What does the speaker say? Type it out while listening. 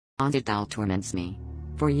Haunted doll torments me.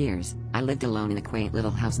 For years, I lived alone in a quaint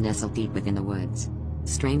little house nestled deep within the woods.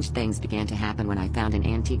 Strange things began to happen when I found an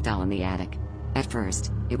antique doll in the attic. At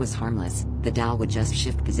first, it was harmless. The doll would just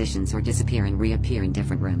shift positions or disappear and reappear in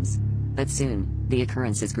different rooms. But soon, the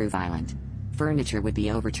occurrences grew violent. Furniture would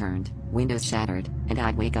be overturned, windows shattered, and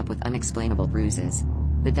I'd wake up with unexplainable bruises.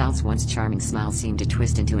 The doll's once charming smile seemed to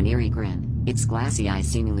twist into an eerie grin, its glassy eyes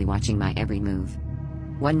seemingly watching my every move.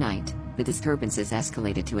 One night, the disturbances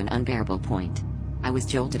escalated to an unbearable point. I was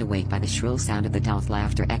jolted awake by the shrill sound of the doll's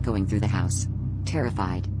laughter echoing through the house.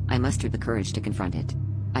 Terrified, I mustered the courage to confront it.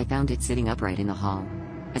 I found it sitting upright in the hall.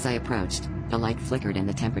 As I approached, the light flickered and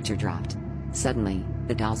the temperature dropped. Suddenly,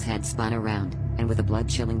 the doll's head spun around, and with a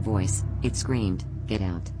blood-chilling voice, it screamed, "Get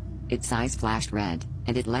out." Its eyes flashed red,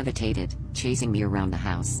 and it levitated, chasing me around the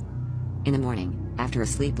house. In the morning, after a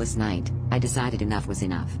sleepless night, I decided enough was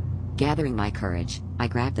enough. Gathering my courage, I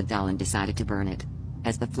grabbed the doll and decided to burn it.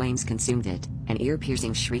 As the flames consumed it, an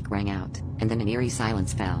ear-piercing shriek rang out, and then an eerie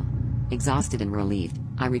silence fell. Exhausted and relieved,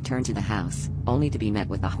 I returned to the house, only to be met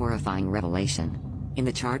with a horrifying revelation. In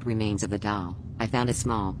the charred remains of the doll, I found a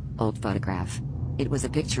small, old photograph. It was a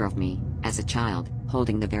picture of me, as a child,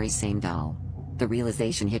 holding the very same doll. The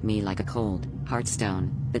realization hit me like a cold, hard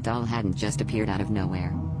stone. The doll hadn't just appeared out of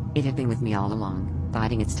nowhere. It had been with me all along,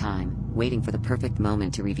 biding its time, waiting for the perfect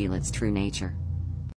moment to reveal its true nature.